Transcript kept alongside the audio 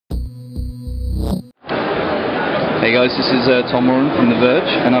Hey guys, this is Tom Warren from The Verge,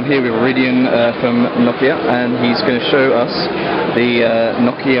 and I'm here with Reading from Nokia, and he's going to show us the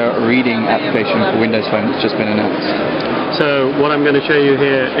Nokia Reading application for Windows Phone that's just been announced. So what I'm going to show you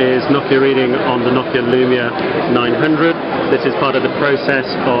here is Nokia Reading on the Nokia Lumia 900. This is part of the process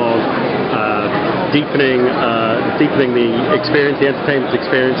of deepening the experience, the entertainment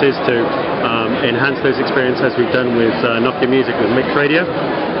experiences, to enhance those experiences as we've done with Nokia Music with Mixed Radio.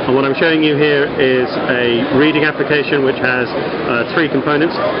 And what I'm showing you here is a reading application which has three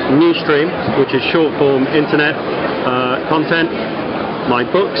components: Newsstream, which is short-form internet content, My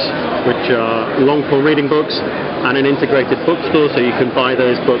Books, which are long-form reading books, and an integrated bookstore, so you can buy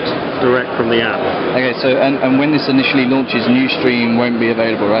those books direct from the app. Okay, so and when this initially launches, Newsstream won't be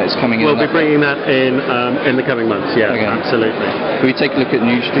available, right? It's coming in. We'll be bringing that in the coming months. Yeah, okay. Absolutely. Can we take a look at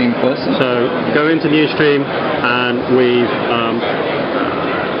Newsstream first? So go into Newsstream, and we've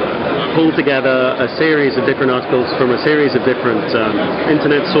pulled together a series of different articles from a series of different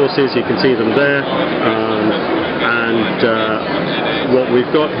internet sources. You can see them there, and what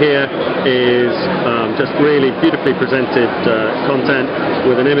we've got here is just really beautifully presented content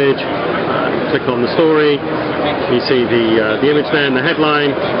with an image. Click on the story, you see the image there and the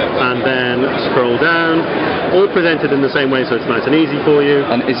headline, and then scroll down, all presented in the same way, so it's nice and easy for you.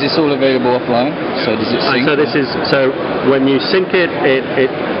 And is this all available offline? So does it sync? So when you sync it,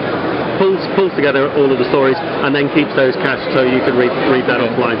 it pulls together all of the stories and then keeps those cached, so you can read that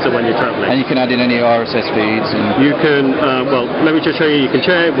offline, so when you're traveling. And you can add in any RSS feeds? And you can, well, let me just show you. You can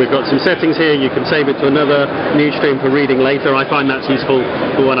share it. We've got some settings here. You can save it to another Newsstream for reading later. I find that's useful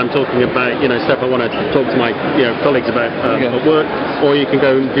for when I'm talking about, stuff I want to talk to my colleagues about at work. Or you can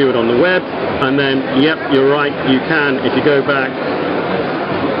go and view it on the web, and then, yep, you're right, you can, if you go back,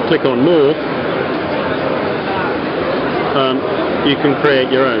 click on more, you can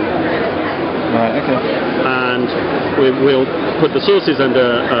create your own. Right, okay. And we'll put the sources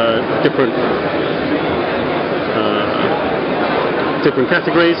under different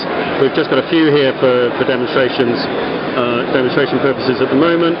categories. We've just got a few here for demonstration purposes at the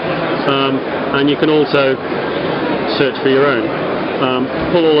moment, and you can also search for your own.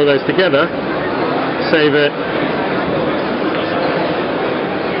 Pull all of those together, save it.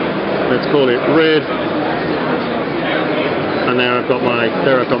 Let's call it Read. And there I've got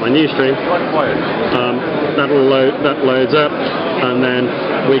my Newsstream. That loads up, and then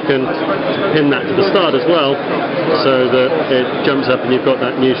we can pin that to the start as well, so that it jumps up and you've got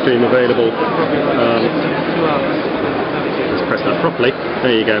that Newsstream available. Let's press that properly.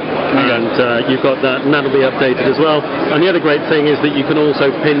 There you go. And you've got that, and that'll be updated as well. And the other great thing is that you can also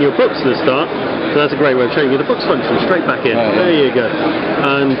pin your books to the start. So that's a great way of showing you the books function straight back in. There you go.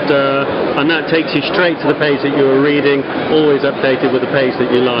 And that takes you straight to the page that you were reading, always updated with the page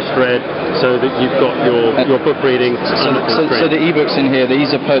that you last read, so that you've got your book reading. So the ebooks in here,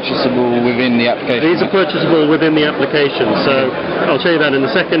 these are purchasable within the application? These are purchasable within the application. So I'll show you that in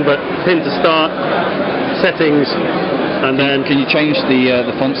a second, but pin to start, settings, and then... Can you change the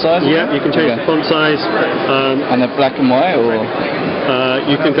font size? Yeah, you can change the font size. And they're black and white, or...?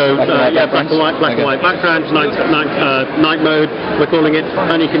 You can go black and white background, night mode we're calling it,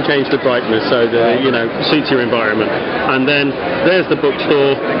 and you can change the brightness so that suits your environment. And then there's the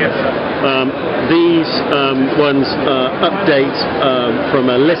bookstore. These ones update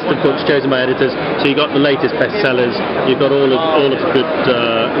from a list of books chosen by editors. So you got the latest bestsellers. You've got all of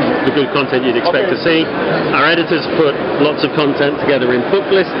the good content you'd expect to see. Our editors put lots of content together in book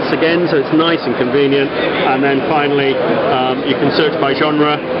lists again, so it's nice and convenient. And then finally, you can search by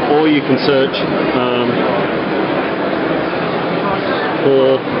genre, or you can search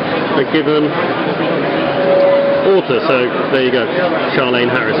for a given author. So there you go, Charlene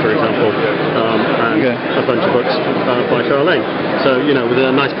Harris, for example, and a bunch of books by Charlene. So with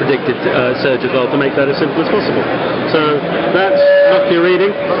a nice predicted search as well, to make that as simple as possible. So that's Nokia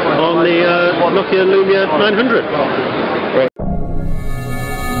Reading on the Nokia Lumia 900.